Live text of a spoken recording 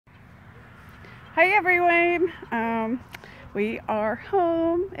Hi everyone. We are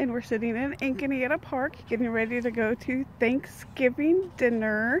home and we're sitting in Encanada Park getting ready to go to Thanksgiving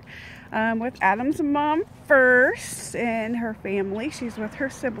dinner with Adam's mom first and her family. She's with her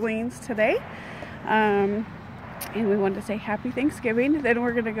siblings today. And we wanted to say happy Thanksgiving. Then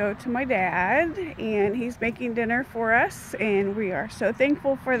we're going to go to my dad and he's making dinner for us and we are so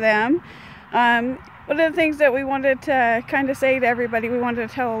thankful for them. One of the things that we wanted to kind of say to everybody, we wanted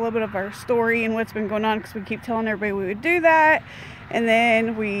to tell a little bit of our story and what's been going on, because we keep telling everybody we would do that and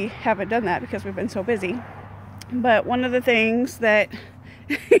then we haven't done that because we've been so busy. But one of the things that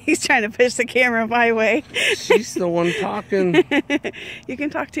he's trying to push the camera my way. She's the one talking. You can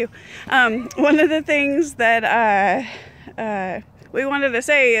talk too. One of the things that we wanted to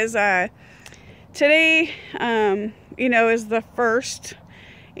say is today, is the first.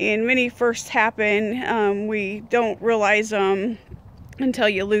 And many firsts happen. We don't realize them until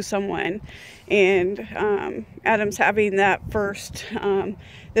you lose someone. And Adam's having that first.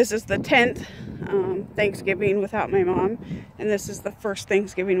 This is the 10th Thanksgiving without my mom. And this is the first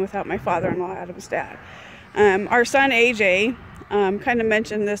Thanksgiving without my father-in-law, Adam's dad. Our son, AJ, kind of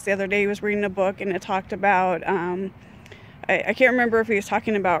mentioned this the other day. He was reading a book and it talked about... I can't remember if he was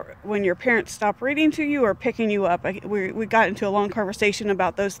talking about when your parents stop reading to you or picking you up. We got into a long conversation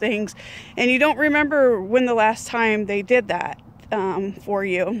about those things. And you don't remember when the last time they did that for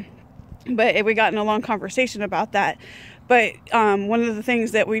you. But we got in a long conversation about that. But one of the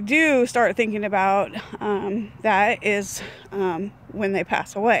things that we do start thinking about that is when they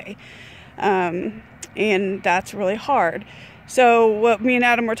pass away. And that's really hard. So what me and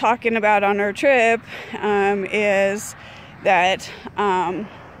Adam were talking about on our trip is... that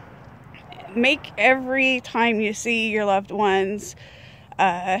make every time you see your loved ones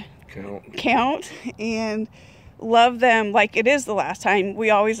count and love them like it is the last time. We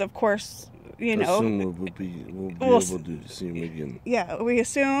always, of course, assume we'll be able to see them again. Yeah, we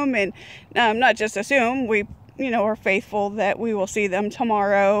assume, and not just assume, we are faithful that we will see them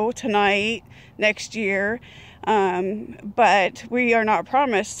tomorrow, tonight, next year. But we are not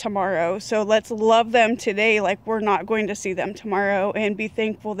promised tomorrow, so let's love them today like we're not going to see them tomorrow, and be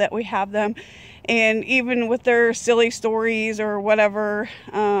thankful that we have them. And even with their silly stories or whatever,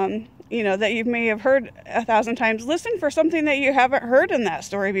 that you may have heard 1,000 times, listen for something that you haven't heard in that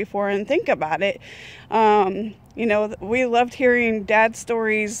story before and think about it. We loved hearing Dad's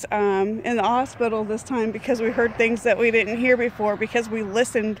stories in the hospital this time, because we heard things that we didn't hear before because we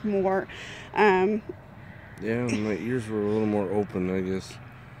listened more. Yeah, my ears were a little more open, I guess.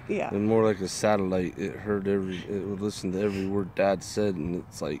 Yeah. And more like a satellite. It would listen to every word Dad said, and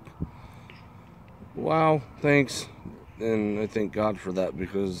it's like, wow, thanks. And I thank God for that,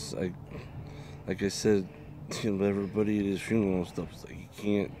 because like I said, everybody at his funeral and stuff, it's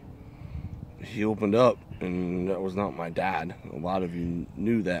like he opened up, and that was not my dad. A lot of you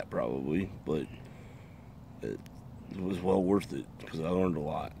knew that probably, but it was well worth it, because I learned a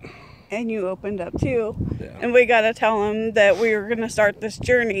lot. And you opened up too. Yeah. And we got to tell him that we were going to start this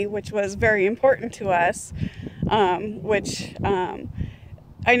journey, which was very important to us, which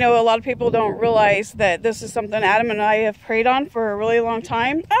I know a lot of people don't realize that this is something Adam and I have prayed on for a really long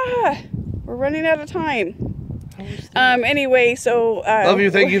time. We're running out of time. Anyway, so... love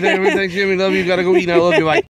you, thank you, Jimmy, love you, gotta go eat now, love you, bye.